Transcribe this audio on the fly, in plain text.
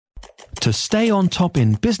To stay on top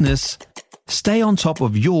in business, stay on top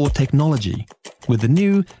of your technology with the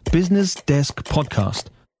new Business Desk podcast,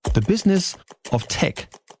 The Business of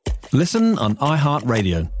Tech. Listen on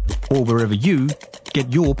iHeartRadio or wherever you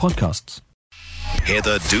get your podcasts.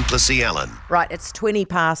 Heather Duplessis-Allen. Right, it's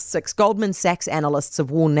 6:20. Goldman Sachs analysts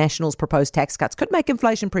have warned National's proposed tax cuts could make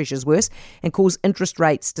inflation pressures worse and cause interest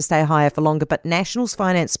rates to stay higher for longer. But National's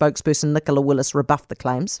finance spokesperson Nicola Willis rebuffed the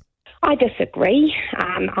claims. I disagree.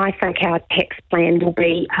 I think our tax plan will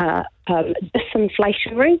be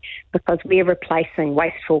disinflationary because we're replacing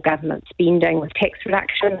wasteful government spending with tax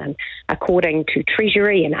reduction, and according to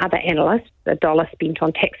Treasury and other analysts, a dollar spent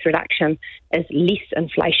on tax reduction is less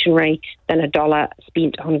inflationary than a dollar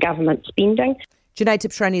spent on government spending. Jenee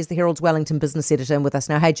Tibshraeny is the Herald's Wellington business editor and with us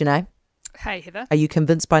now. Hey, Jenee. Hey, Heather. Are you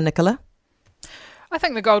convinced by Nicola? I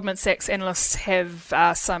think the Goldman Sachs analysts have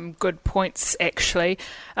some good points, actually.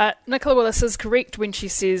 Nicola Willis is correct when she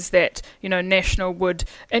says that, National would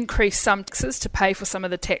increase some taxes to pay for some of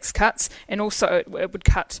the tax cuts, and also it would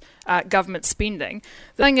cut government spending.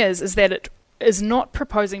 The thing is that it is not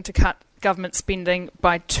proposing to cut government spending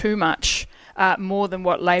by too much, more than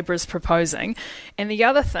what Labor is proposing. And the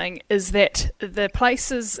other thing is that the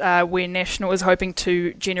places where National is hoping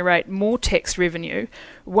to generate more tax revenue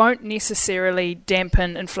won't necessarily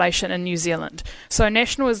dampen inflation in New Zealand. So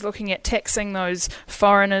National is looking at taxing those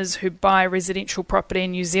foreigners who buy residential property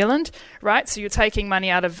in New Zealand, right? So you're taking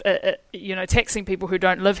money out of, taxing people who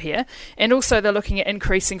don't live here. And also they're looking at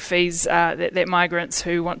increasing fees that migrants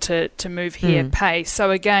who want to move here pay.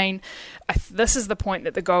 So again, this is the point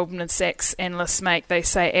that the Goldman Sachs analysts make. They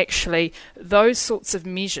say actually those sorts of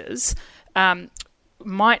measures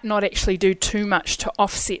might not actually do too much to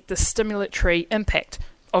offset the stimulatory impact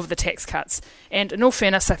of the tax cuts. And in all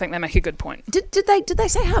fairness, I think they make a good point. Did they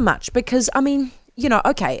say how much? Because,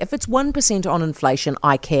 okay, if it's 1% on inflation,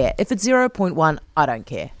 I care. If it's 0.1, I don't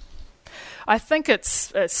care. I think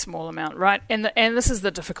it's a small amount, right? And this is the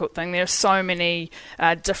difficult thing. There are so many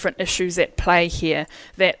different issues at play here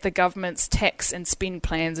that the government's tax and spend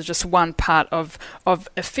plans are just one part of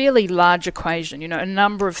a fairly large equation. A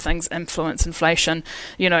number of things influence inflation,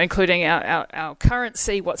 including our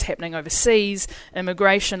currency, what's happening overseas,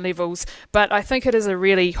 immigration levels. But I think it is a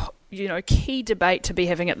really key debate to be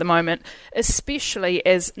having at the moment, especially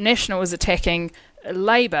as National is attacking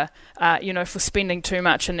Labor, for spending too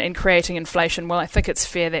much and creating inflation. Well, I think it's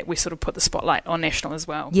fair that we sort of put the spotlight on National as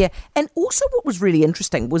well. Yeah, and also what was really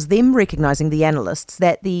interesting was them recognising, the analysts,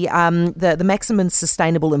 that the maximum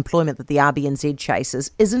sustainable employment that the RBNZ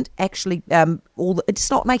chases isn't actually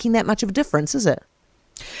it's not making that much of a difference, is it?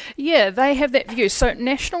 Yeah, they have that view. So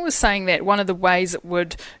National is saying that one of the ways it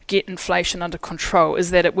would get inflation under control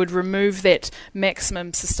is that it would remove that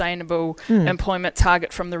maximum sustainable employment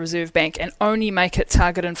target from the Reserve Bank and only make it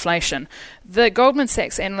target inflation. The Goldman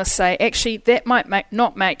Sachs analysts say actually that might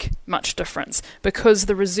not make much difference because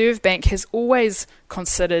the Reserve Bank has always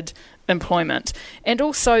considered employment. And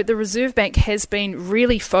also the Reserve Bank has been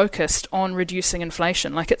really focused on reducing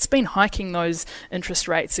inflation. Like it's been hiking those interest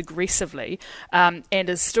rates aggressively and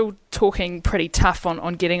is still talking pretty tough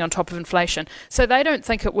on getting on top of inflation. So they don't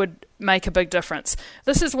think it would make a big difference.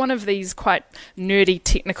 This is one of these quite nerdy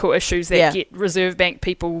technical issues that get Reserve Bank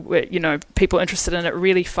people, people interested in it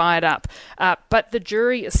really fired up. But the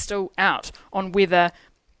jury is still out on whether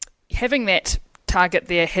having that target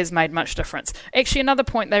there has made much difference. Actually, another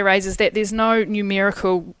point they raise is that there's no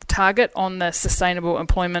numerical target on the sustainable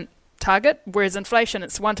employment target, whereas inflation,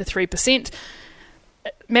 it's 1% to 3%.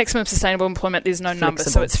 Maximum sustainable employment, there's no number,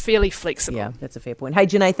 so it's fairly flexible. Yeah, that's a fair point. Hey,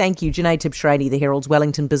 Jenee, thank you. Jenee Tibshraeny, the Herald's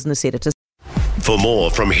Wellington business editor. For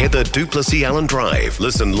more from Heather Duplessis-Allen Drive,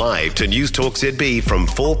 listen live to News Talk ZB from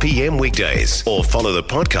 4 p.m. weekdays or follow the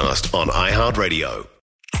podcast on iHeartRadio.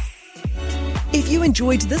 If you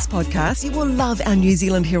enjoyed this podcast, you will love our New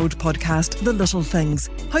Zealand Herald podcast, The Little Things,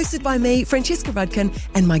 hosted by me, Francesca Rudkin,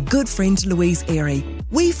 and my good friend Louise Airy.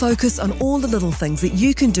 We focus on all the little things that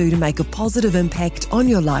you can do to make a positive impact on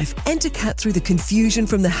your life and to cut through the confusion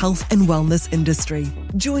from the health and wellness industry.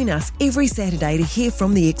 Join us every Saturday to hear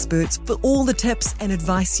from the experts for all the tips and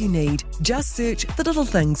advice you need. Just search The Little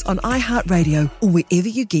Things on iHeartRadio or wherever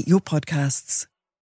you get your podcasts.